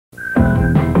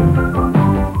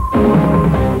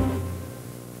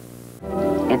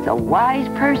It's a wise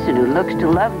person who looks to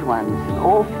loved ones and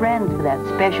old friends for that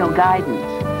special guidance.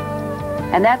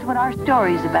 And that's what our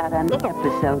story's about on this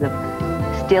episode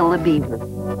of Still the Beaver.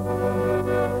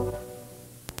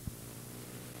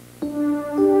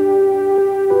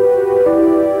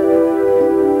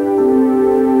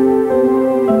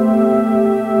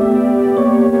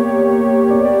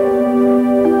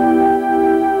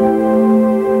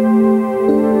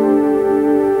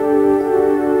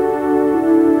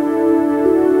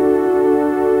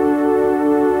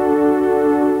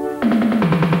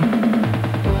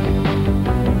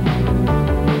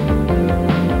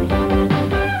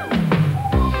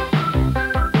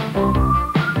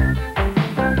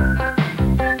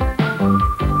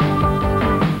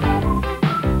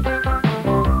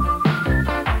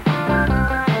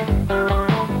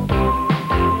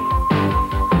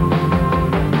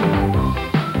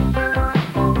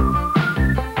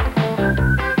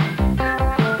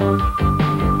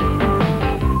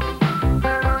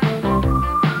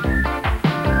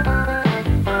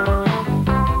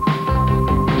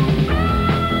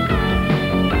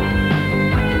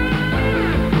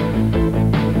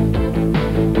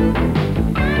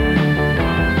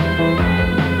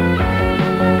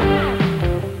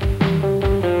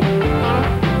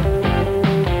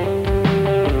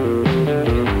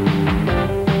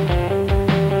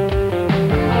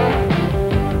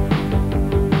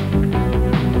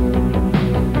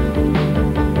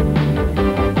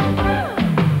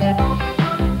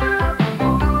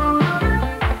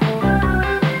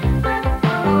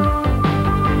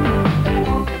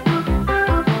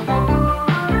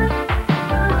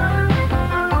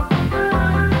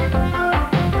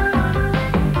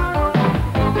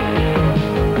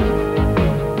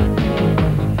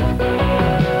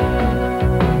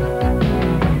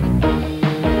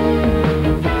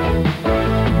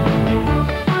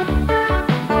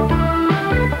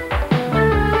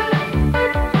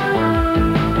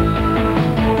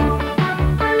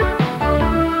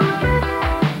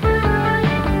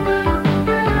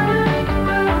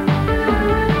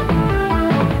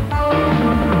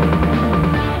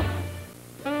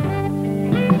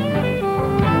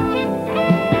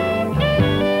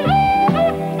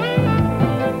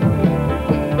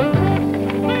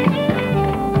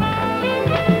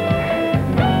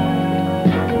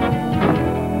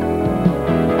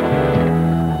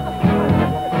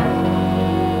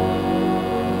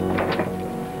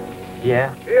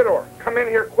 Yeah? Theodore, come in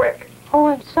here quick. Oh,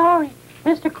 I'm sorry.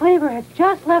 Mr. Cleaver has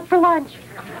just left for lunch.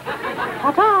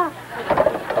 Ta-ta.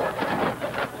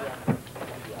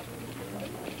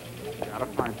 Gotta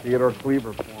find Theodore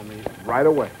Cleaver for me right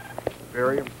away.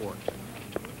 Very important.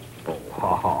 Oh,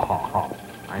 ha, ha, ha, ha.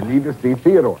 I need to see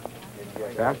Theodore.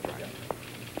 That's right.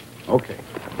 Okay.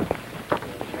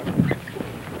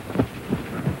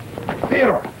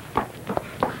 Theodore!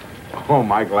 Oh,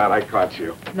 my, glad I caught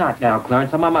you. Not now,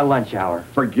 Clarence. I'm on my lunch hour.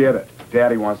 Forget it.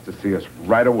 Daddy wants to see us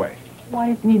right away.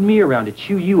 Why does he need me around to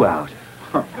chew you out?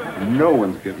 No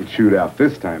one's getting chewed out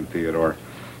this time, Theodore.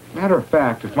 Matter of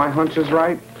fact, if my hunch is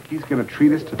right, he's going to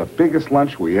treat us to the biggest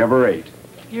lunch we ever ate.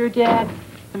 Your dad?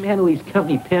 The man who leaves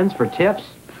company pens for tips?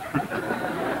 He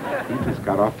just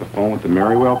got off the phone with the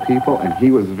Merrywell people, and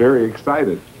he was very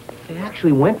excited. They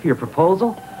actually went for your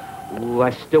proposal? Ooh, I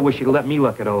still wish you'd let me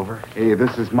look it over. Hey,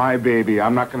 this is my baby.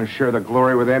 I'm not going to share the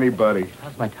glory with anybody.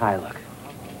 How's my tie look?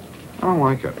 I don't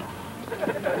like it.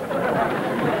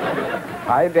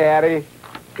 Hi, Daddy.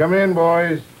 Come in,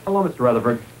 boys. Hello, Mr.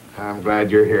 Rutherford. I'm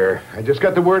glad you're here. I just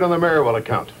got the word on the Merrywell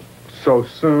account. So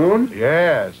soon?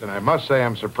 Yes, and I must say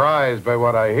I'm surprised by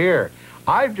what I hear.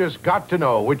 I've just got to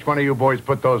know which one of you boys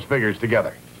put those figures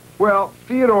together. Well,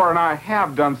 Theodore and I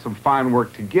have done some fine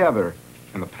work together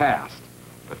in the past,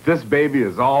 but this baby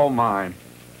is all mine.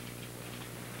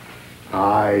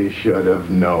 I should have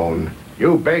known.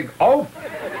 You big oaf!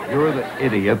 You're the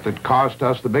idiot that cost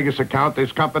us the biggest account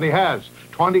this company has.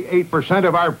 28%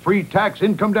 of our pre-tax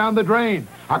income down the drain.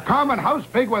 A common house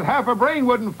pig with half a brain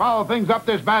wouldn't foul things up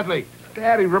this badly.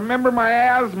 Daddy, remember my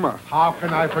asthma. How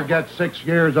can I forget 6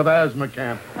 years of asthma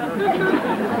camp?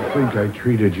 I think I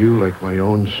treated you like my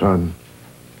own son.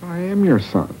 I am your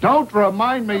son. Don't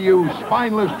remind me, you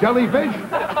spineless jellyfish.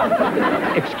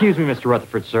 Excuse me, Mr.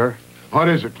 Rutherford, sir. What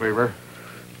is it, Cleaver?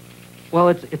 Well,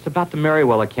 it's about the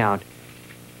Merrywell account.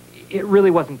 It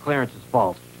really wasn't Clarence's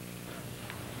fault.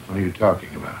 What are you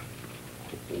talking about?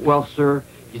 Well, sir,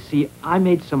 you see, I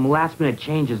made some last-minute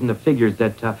changes in the figures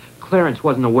that Clarence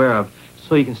wasn't aware of,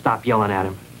 so you can stop yelling at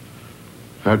him.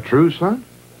 That true, son?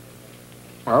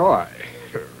 Well, I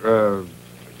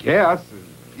guess.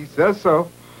 He says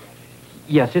so.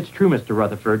 Yes, it's true, Mr.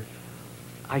 Rutherford.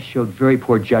 I showed very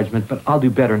poor judgment, but I'll do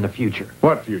better in the future.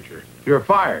 What future? You're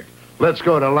fired. Let's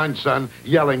go to lunch, son.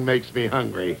 Yelling makes me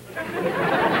hungry.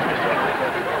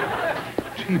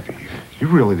 Gee, Beav, you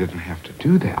really didn't have to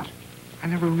do that. I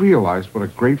never realized what a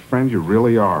great friend you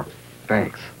really are.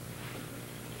 Thanks.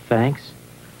 Thanks?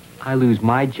 I lose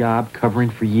my job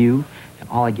covering for you, and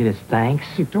all I get is thanks?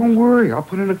 Hey, don't worry. I'll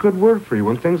put in a good word for you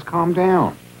when things calm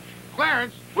down.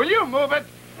 Clarence, will you move it?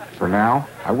 For now,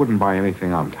 I wouldn't buy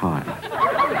anything on time.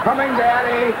 Coming,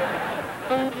 Daddy.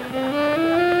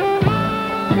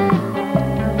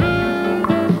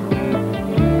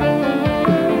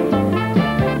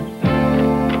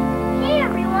 Hey,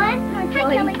 everyone. Hi,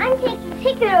 Kelly. I'm taking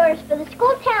ticket orders for the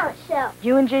school talent show.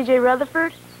 You and J.J.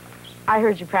 Rutherford? I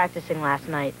heard you practicing last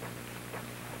night.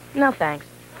 No, thanks.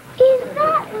 Is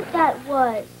that what that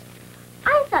was?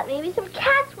 I thought maybe some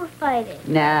cats were fighting.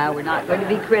 Nah, we're not going to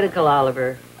be critical,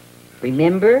 Oliver.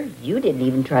 Remember, you didn't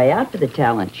even try out for the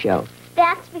talent show.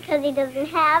 That's because he doesn't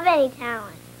have any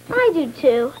talent. I do,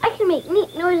 too. I can make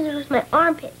neat noises with my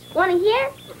armpits. Want to hear?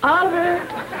 Oliver,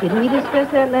 didn't we discuss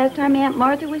that last time Aunt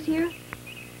Martha was here?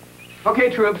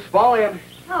 Okay, troops, fall in.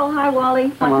 Oh, hi, Wally.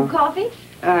 Want some coffee?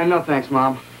 No thanks,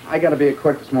 Mom. I gotta be at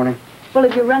quick this morning. Well,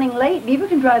 if you're running late, Beaver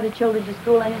can drive the children to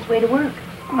school on his way to work.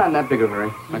 I'm not in that big of a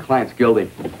hurry. My client's guilty.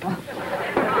 Come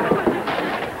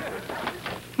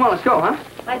on, let's go, huh?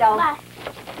 Bye, doll. Bye.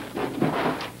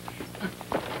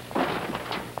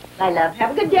 Bye, love.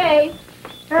 Have a good day.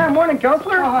 Morning,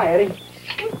 Counselor. Oh, hi, Eddie.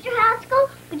 Mr. Haskell,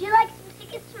 would you like some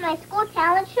tickets to my school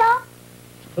talent show?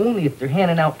 Only if they're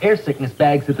handing out air sickness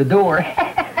bags at the door.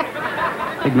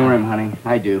 Ignore him, honey.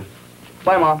 I do.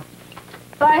 Bye, Mom.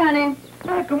 Bye, honey.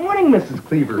 Good morning, Mrs.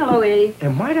 Cleaver. Hello, Eddie.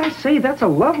 And might I say, that's a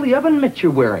lovely oven mitt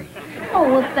you're wearing. Oh,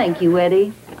 well, thank you,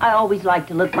 Eddie. I always like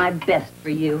to look my best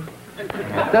for you.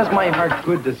 It does my heart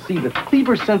good to see the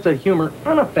Cleaver sense of humor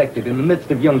unaffected in the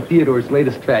midst of young Theodore's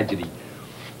latest tragedy.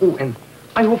 Oh, and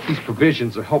I hope these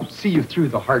provisions will help see you through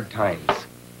the hard times.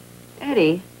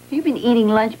 Eddie, you been eating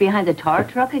lunch behind the tar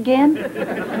truck again?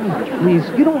 Please,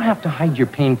 you don't have to hide your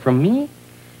pain from me.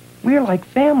 We're like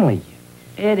family.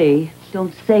 Eddie,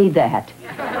 don't say that.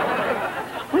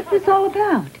 What's this all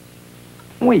about?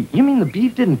 Wait, you mean the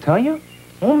Beef didn't tell you?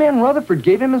 Old man Rutherford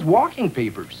gave him his walking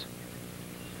papers.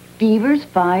 Beaver's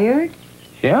fired?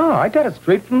 Yeah, I got it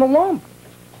straight from the lump.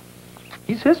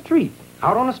 He's history.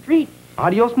 Out on the street.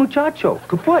 Adios, muchacho.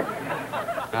 Kaput.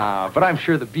 But I'm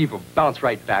sure the Beef will bounce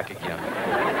right back again.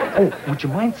 Oh, would you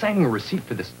mind signing a receipt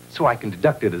for this so I can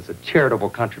deduct it as a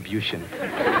charitable contribution?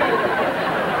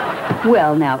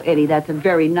 Well, now, Eddie, that's a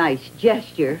very nice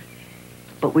gesture.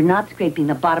 But we're not scraping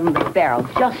the bottom of the barrel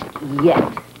just yet.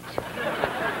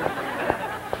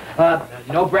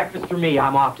 No breakfast for me.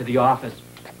 I'm off to the office.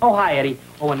 Oh, hi, Eddie.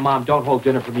 Oh, and Mom, don't hold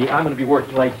dinner for me. I'm going to be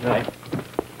working late tonight.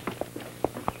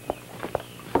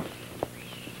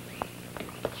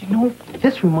 You know,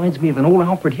 this reminds me of an old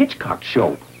Alfred Hitchcock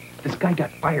show. This guy got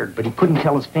fired, but he couldn't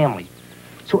tell his family.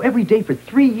 So every day for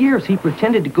 3 years, he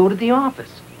pretended to go to the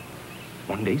office.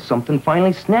 One day, something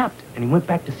finally snapped, and he went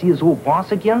back to see his old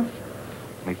boss again.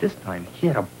 Only this time, he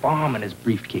had a bomb in his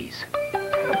briefcase.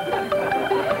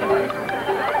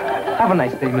 Have a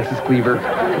nice day, Mrs. Cleaver.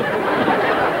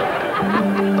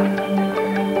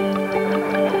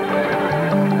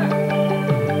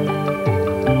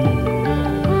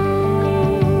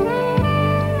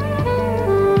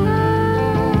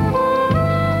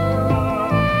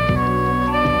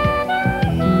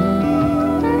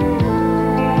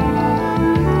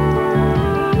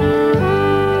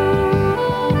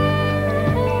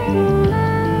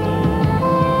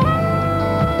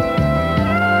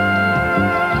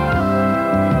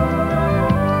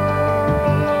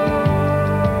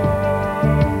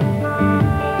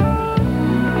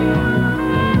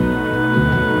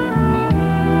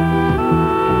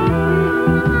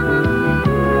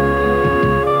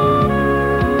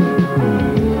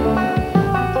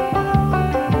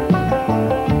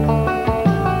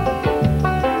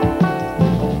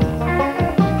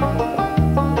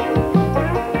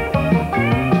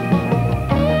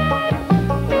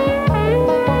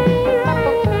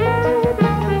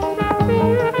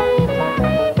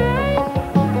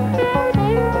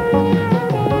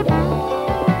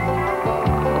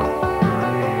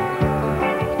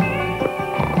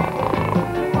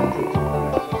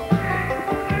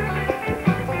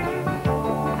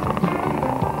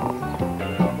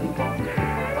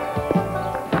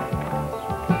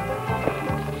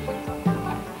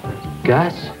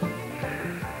 Gus?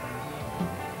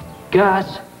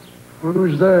 Gus?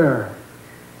 Who's there?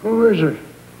 Who is it?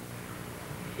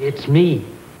 It's me,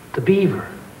 the Beaver.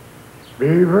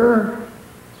 Beaver?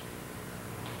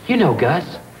 You know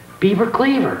Gus. Beaver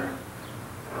Cleaver.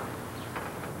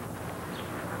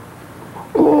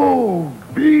 Oh,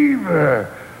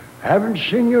 Beaver. Haven't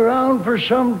seen you around for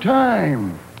some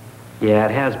time. Yeah,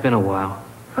 it has been a while.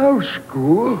 How's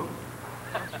school?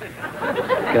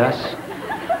 Gus,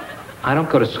 I don't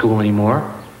go to school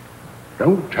anymore.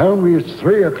 Don't tell me it's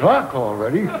 3 o'clock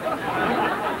already.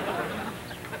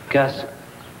 Gus,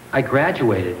 I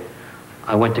graduated.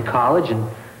 I went to college, and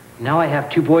now I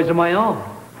have 2 boys of my own.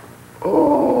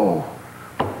 Oh,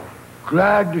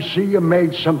 glad to see you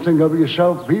made something of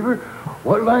yourself, Beaver.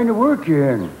 What line of work you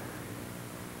in?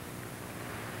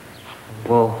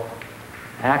 Well,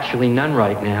 actually none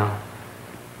right now.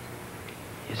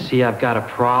 You see, I've got a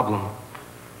problem.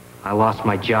 I lost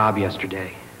my job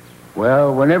yesterday.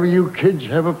 Well, whenever you kids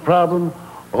have a problem,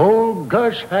 old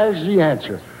Gus has the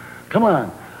answer. Come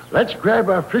on, let's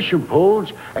grab our fishing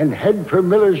poles and head for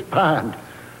Miller's Pond.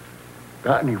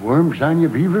 Got any worms on you,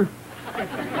 Beaver?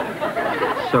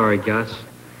 Sorry, Gus.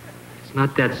 It's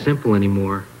not that simple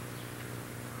anymore.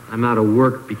 I'm out of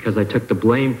work because I took the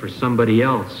blame for somebody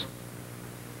else.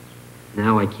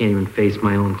 Now I can't even face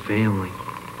my own family.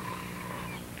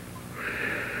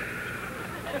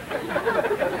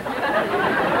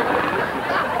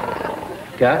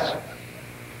 Gus?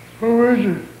 Who is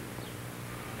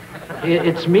it?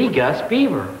 It's me, Gus,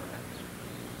 Beaver.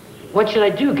 What should I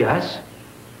do, Gus?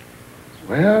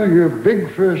 Well, you're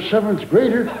big for a 7th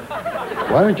grader.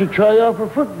 Why don't you try out for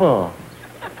football?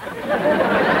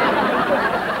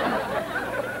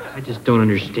 I just don't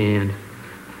understand.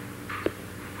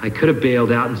 I could have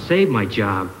bailed out and saved my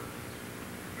job,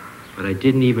 but I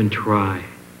didn't even try.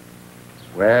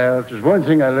 Well, if there's one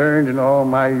thing I learned in all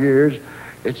my years,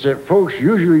 it's that folks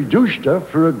usually do stuff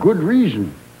for a good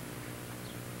reason.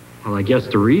 Well, I guess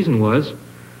the reason was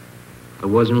I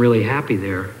wasn't really happy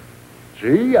there.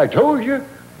 See, I told you,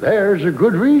 there's a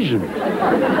good reason.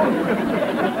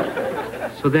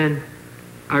 So then,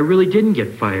 I really didn't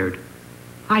get fired.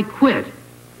 I quit.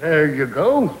 There you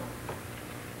go.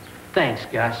 Thanks,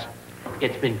 Gus.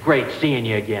 It's been great seeing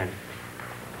you again.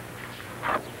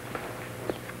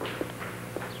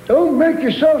 Don't make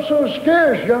yourself so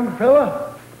scarce, young fella.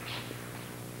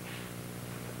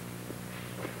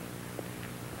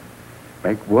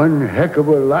 Make one heck of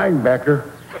a linebacker.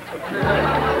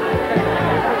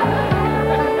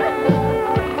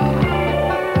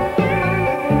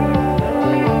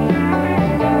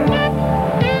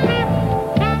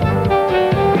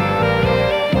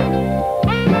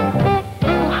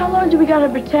 How long do we gotta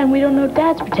pretend we don't know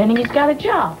Dad's pretending he's got a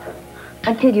job?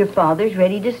 Until your father's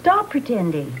ready to stop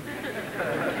pretending.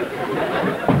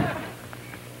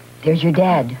 There's your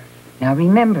dad. Now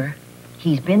remember,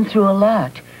 he's been through a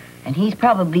lot, and he's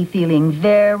probably feeling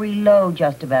very low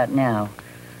just about now.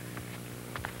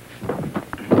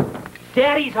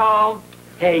 Daddy's home.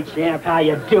 Hey, Champ, how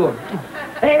you doing?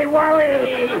 Hey,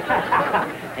 Wally!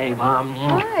 Hey, Mom.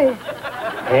 Hi.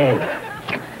 Hey.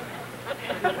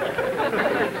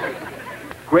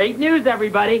 Great news,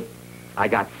 everybody. I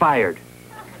got fired.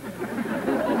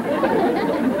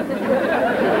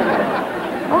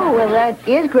 Oh, well, that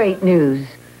is great news.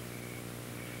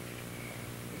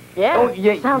 Yeah. Oh,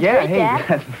 yeah, Sounds yeah, great, hey,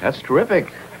 Dad. that's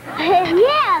terrific.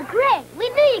 Yeah, great. We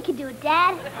knew you could do it,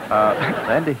 Dad.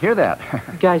 Glad to hear that.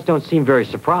 You guys don't seem very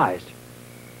surprised.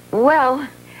 Well,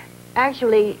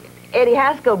 actually, Eddie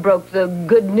Haskell broke the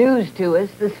good news to us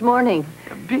this morning.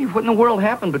 Bee, what in the world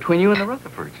happened between you and the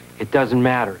Rutherfords? It doesn't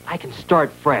matter. I can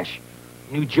start fresh.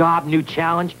 New job, new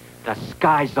challenge. The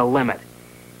sky's the limit.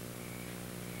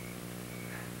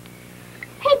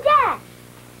 Hey, Dad,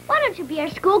 why don't you be our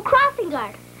school crossing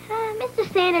guard?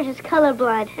 Mr. Sanders is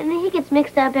colorblind, and he gets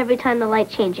mixed up every time the light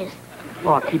changes.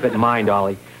 Well, I'll keep it in mind,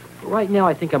 Ollie. But right now,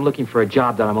 I think I'm looking for a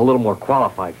job that I'm a little more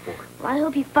qualified for. Well, I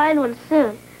hope you find one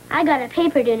soon. I got a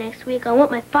paper due next week on what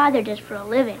my father does for a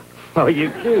living. Oh, you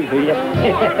do you?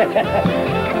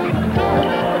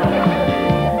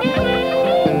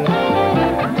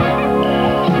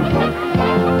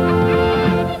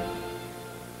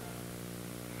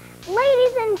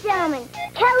 Ladies and gentlemen,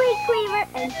 Keri Cleaver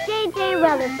and J.J.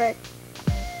 Rutherford.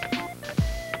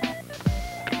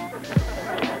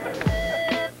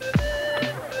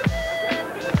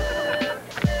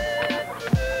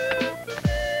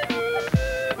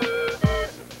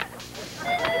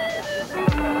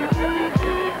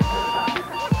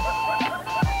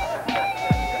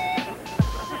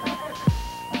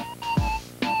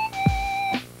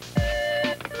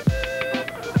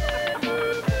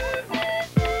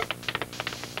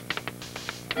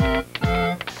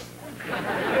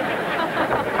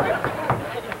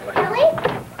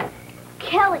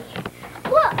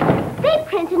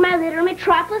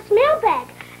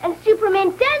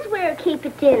 Aunt Desware keep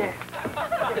at dinner.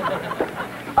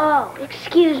 Oh,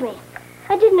 excuse me.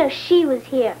 I didn't know she was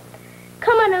here.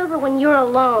 Come on over when you're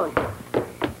alone.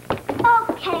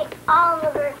 Okay,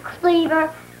 Oliver Cleaver.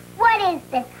 What is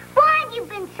this? Why have you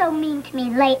been so mean to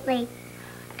me lately?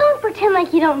 Don't pretend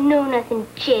like you don't know nothing,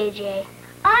 JJ.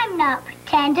 I'm not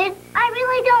pretending. I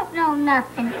really don't know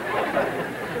nothing.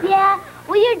 Yeah?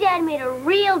 Well, your dad made a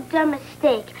real dumb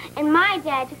mistake, and my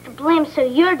dad took the blame so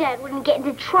your dad wouldn't get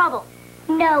into trouble.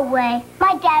 No way.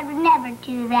 My dad would never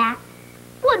do that.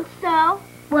 Would so.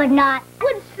 Would not.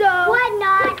 Would so. Would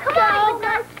not. Come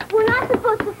on, we're not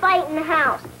supposed to fight in the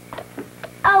house.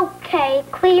 Okay,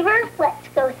 Cleaver, let's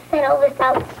go settle this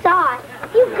outside.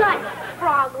 You've got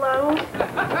frog lungs.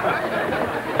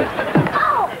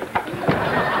 Oh!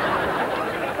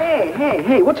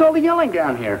 Hey, what's all the yelling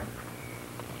down here?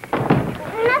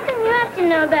 Nothing you have to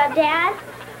know about, Dad.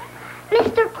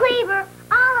 Mr. Cleaver,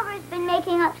 Oliver's been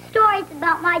making up stories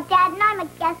about my dad, and I'm a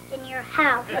guest in your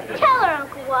house. Tell her,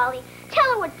 Uncle Wally.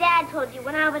 Tell her what Dad told you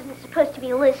when I wasn't supposed to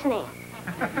be listening.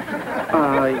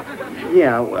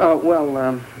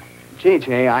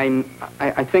 JJ,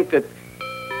 I think that...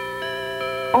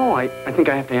 Oh, I think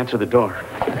I have to answer the door.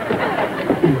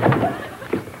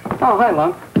 Oh, hi,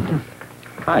 Lump.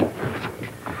 Hi.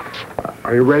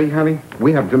 Are you ready, honey?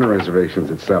 We have dinner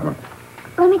reservations at 7.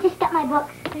 Let me just get my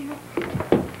books.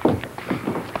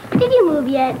 Did you move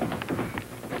yet?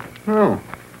 Oh,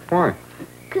 why?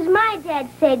 Because my dad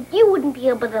said you wouldn't be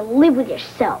able to live with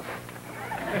yourself.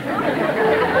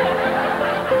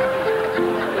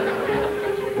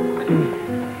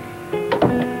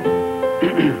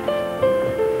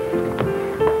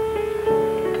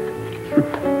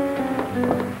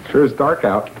 Sure is dark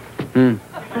out.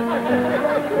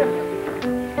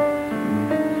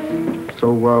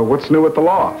 So, what's new with the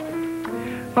law?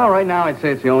 Well, right now I'd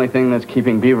say it's the only thing that's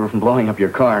keeping Beaver from blowing up your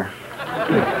car.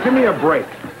 Give me a break.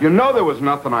 You know there was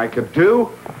nothing I could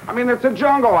do. I mean, it's a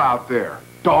jungle out there.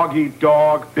 Dog eat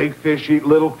dog, big fish eat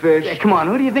little fish. Hey, come on,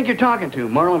 who do you think you're talking to?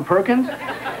 Marlon Perkins?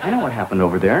 I know what happened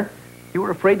over there. You were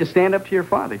afraid to stand up to your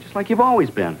father, just like you've always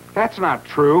been. That's not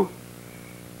true.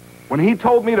 When he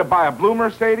told me to buy a blue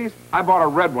Mercedes, I bought a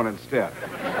red one instead.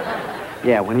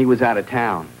 Yeah, when he was out of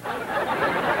town.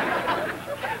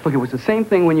 Look, it was the same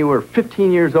thing when you were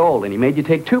 15 years old and he made you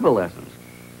take tuba lessons.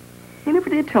 You never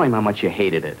did tell him how much you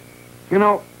hated it. You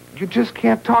know, you just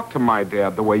can't talk to my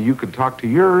dad the way you could talk to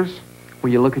yours.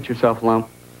 Will you look at yourself, Lump?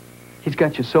 He's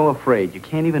got you so afraid you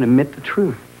can't even admit the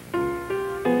truth.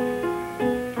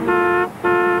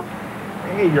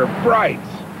 Hey, you're bright.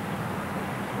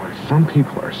 Boy, some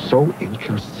people are so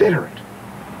inconsiderate.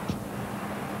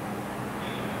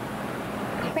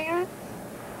 Clarence?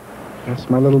 That's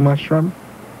my little mushroom?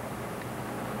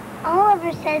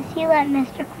 Oliver says you let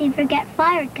Mr. Cleaver get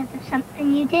fired because of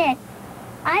something you did.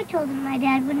 I told him my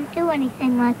dad wouldn't do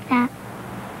anything like that.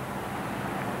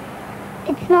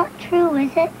 It's not true,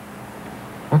 is it?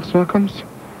 What, Snookums?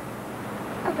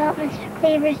 About Mr.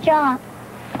 Cleaver's job.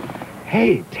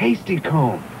 Hey, Tasty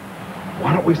Cone.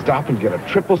 Why don't we stop and get a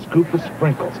triple scoop of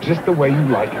sprinkles, just the way you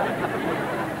like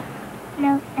it?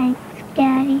 No thanks,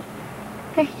 Daddy.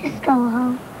 Let's just go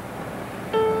home.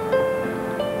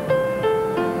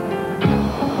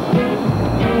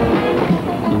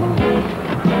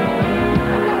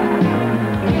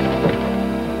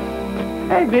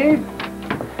 Hey, babe.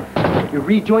 You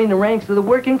rejoin the ranks of the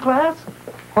working class?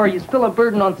 Or are you still a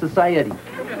burden on society?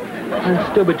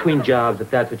 I'm still between jobs, if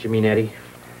that's what you mean, Eddie.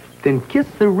 Then kiss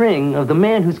the ring of the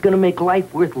man who's going to make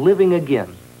life worth living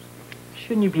again.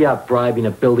 Shouldn't you be out bribing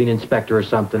a building inspector or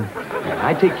something?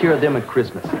 I take care of them at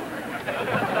Christmas.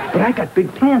 But I got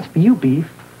big plans for you, Beef.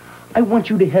 I want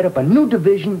you to head up a new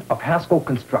division of Haskell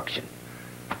Construction.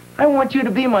 I want you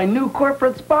to be my new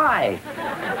corporate spy.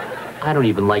 I don't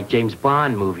even like James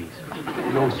Bond movies.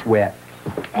 No sweat.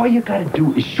 All you gotta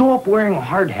do is show up wearing a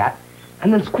hard hat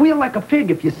and then squeal like a pig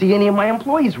if you see any of my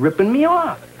employees ripping me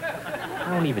off.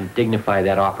 I don't even dignify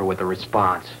that offer with a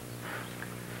response.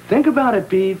 Think about it,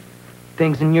 Beef.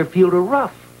 Things in your field are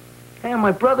rough. Hey,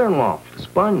 my brother-in-law, the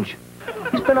Sponge.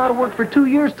 He's been out of work for 2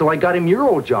 years till I got him your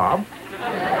old job.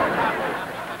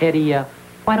 Eddie,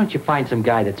 why don't you find some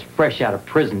guy that's fresh out of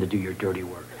prison to do your dirty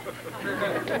work?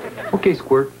 Okay,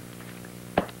 Squirt.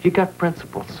 You got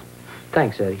principles.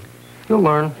 Thanks, Eddie. You'll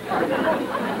learn.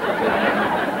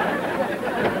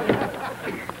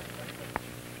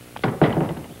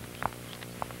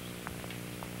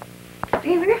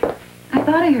 Beaver, I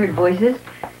thought I heard voices.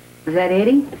 Was that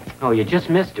Eddie? Oh, you just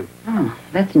missed him. Oh,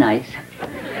 that's nice.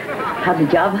 How'd the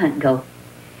job hunt go?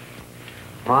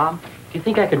 Mom, do you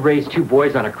think I could raise 2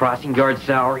 boys on a crossing guard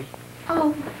salary?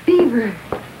 Oh, Beaver.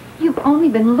 You've only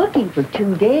been looking for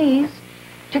 2 days.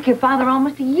 Took your father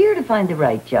almost a year to find the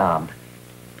right job.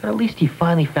 But at least he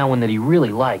finally found one that he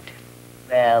really liked.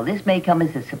 Well, this may come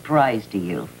as a surprise to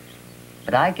you.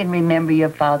 But I can remember your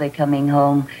father coming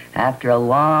home after a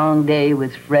long day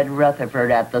with Fred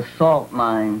Rutherford at the salt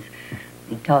mines.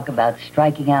 He'd talk about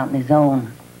striking out on his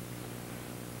own.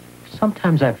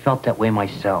 Sometimes I've felt that way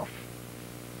myself.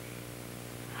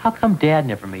 How come Dad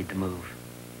never made the move?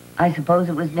 I suppose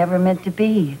it was never meant to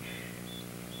be.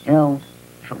 You know,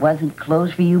 if it wasn't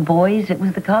clothes for you boys, it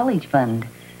was the college fund.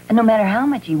 And no matter how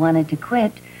much he wanted to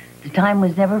quit, the time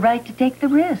was never right to take the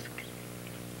risk.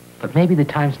 But maybe the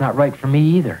time's not right for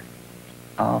me either.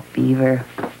 Oh, Beaver.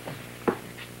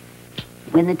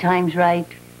 When the time's right,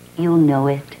 you'll know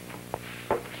it.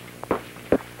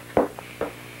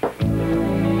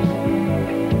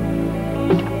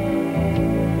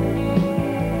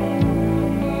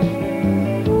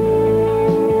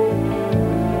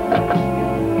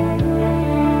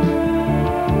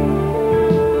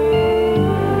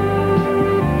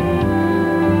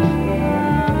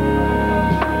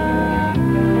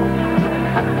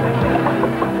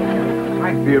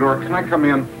 Theodore, can I come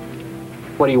in?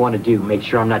 What do you want to do? Make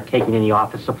sure I'm not taking any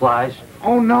office supplies?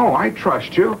 Oh, no, I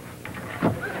trust you.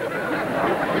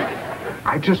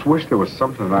 I just wish there was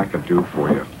something that I could do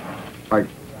for you. Like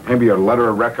maybe a letter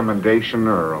of recommendation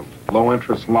or a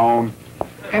low-interest loan.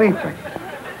 Anything.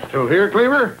 So here,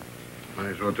 Cleaver, might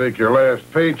as well take your last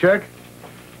paycheck.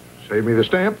 Save me the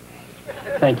stamp.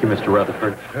 Thank you, Mr.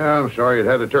 Rutherford. Yeah, I'm sorry it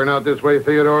had to turn out this way,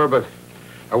 Theodore, but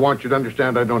I want you to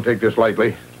understand I don't take this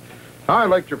lightly. I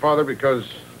liked your father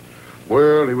because,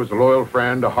 well, he was a loyal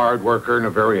friend, a hard worker, and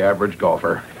a very average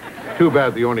golfer. Too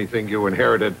bad the only thing you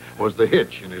inherited was the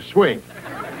hitch in his swing.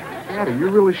 Daddy, you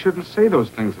really shouldn't say those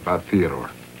things about Theodore.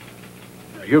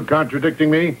 Are you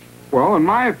contradicting me? Well, in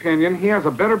my opinion, he has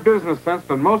a better business sense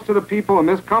than most of the people in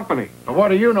this company. Now, what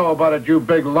do you know about it, you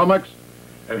big lummox?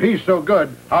 If he's so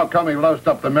good, how come he loused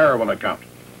up the Merrill account?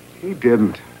 He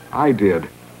didn't. I did.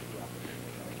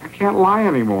 I can't lie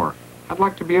anymore. I'd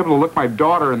like to be able to look my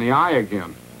daughter in the eye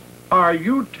again. Are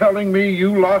you telling me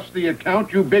you lost the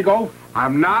account, you big oaf?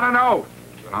 I'm not an oaf.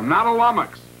 I'm not a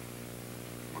lummox.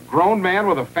 I'm a grown man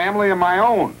with a family of my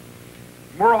own.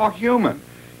 We're all human.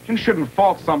 You shouldn't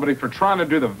fault somebody for trying to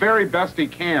do the very best he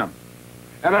can.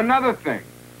 And another thing,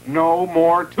 no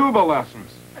more tuba lessons.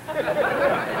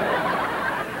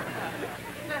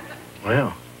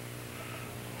 Well,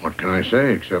 what can I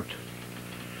say except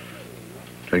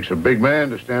it takes a big man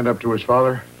to stand up to his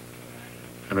father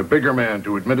and a bigger man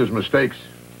to admit his mistakes.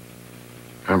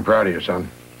 I'm proud of you,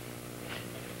 son.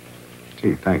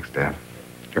 Gee, thanks, Dad.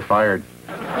 You're fired.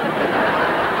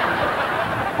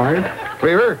 Fired?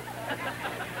 Cleaver?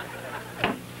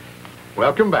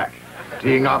 Welcome back.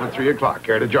 Teeing off at 3 o'clock.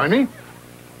 Care to join me?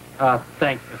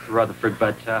 Thanks, Mr. Rutherford,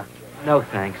 but, no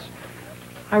thanks.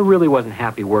 I really wasn't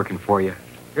happy working for you.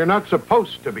 You're not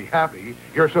supposed to be happy.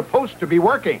 You're supposed to be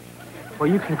working. Well,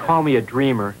 you can call me a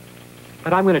dreamer,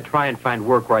 but I'm going to try and find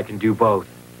work where I can do both.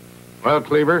 Well,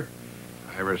 Cleaver,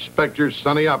 I respect your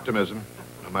sunny optimism,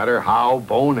 no matter how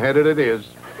boneheaded it is.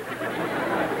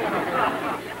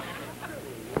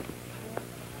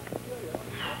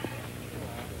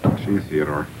 Gee,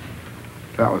 Theodore,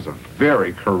 that was a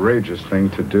very courageous thing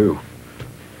to do.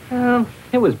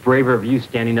 It was braver of you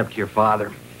standing up to your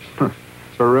father.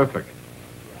 Terrific.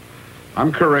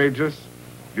 I'm courageous,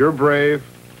 you're brave,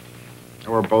 and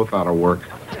we're both out of work.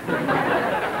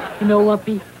 You know,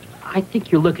 Lumpy, I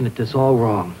think you're looking at this all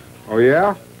wrong. Oh,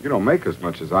 yeah? You don't make as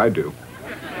much as I do.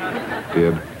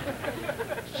 Did.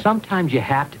 Sometimes you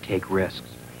have to take risks,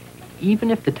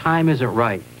 even if the time isn't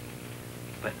right.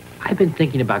 But I've been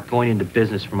thinking about going into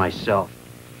business for myself.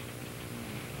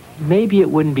 Maybe it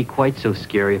wouldn't be quite so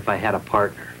scary if I had a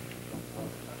partner.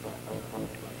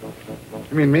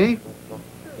 You mean me?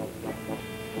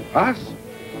 Us?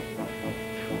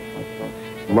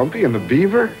 Lumpy and the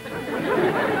Beaver?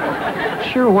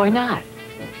 Sure, why not?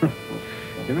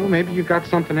 You know, maybe you got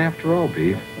something after all,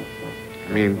 Beav.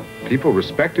 I mean, people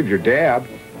respected your dad.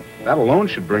 That alone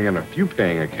should bring in a few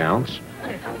paying accounts.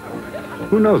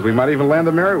 Who knows, we might even land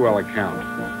the Merriwell account.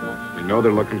 We know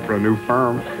they're looking for a new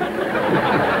firm.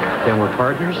 Then we're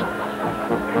partners?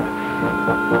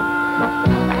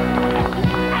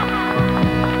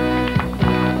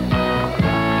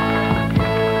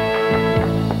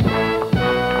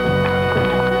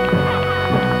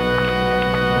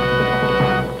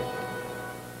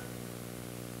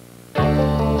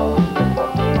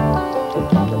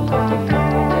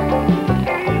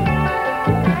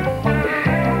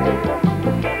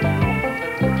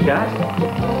 Gus?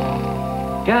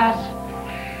 Gus?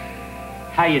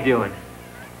 How you doing?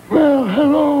 Well,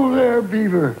 Hello there,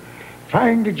 Beaver.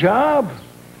 Find a job?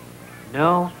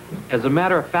 No. As a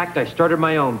matter of fact, I started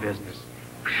my own business.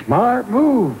 Smart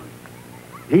move.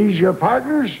 These your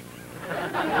partners?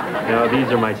 No,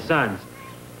 these are my sons.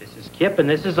 This is Kip and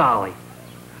this is Ollie.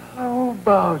 How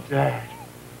about that?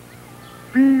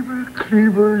 Beaver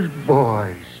Cleaver's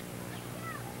boys.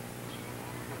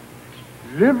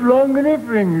 Live long enough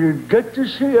and you get to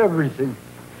see everything.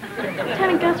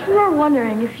 Lieutenant Gus, we were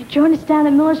wondering if you'd join us down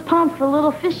at Miller's Pond for a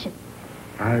little fishing.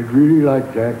 I'd really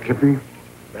like that, Kippy.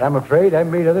 But I'm afraid I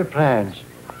made other plans.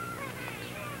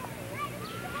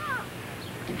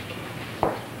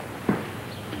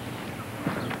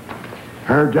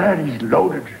 Her daddy's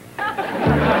loaded.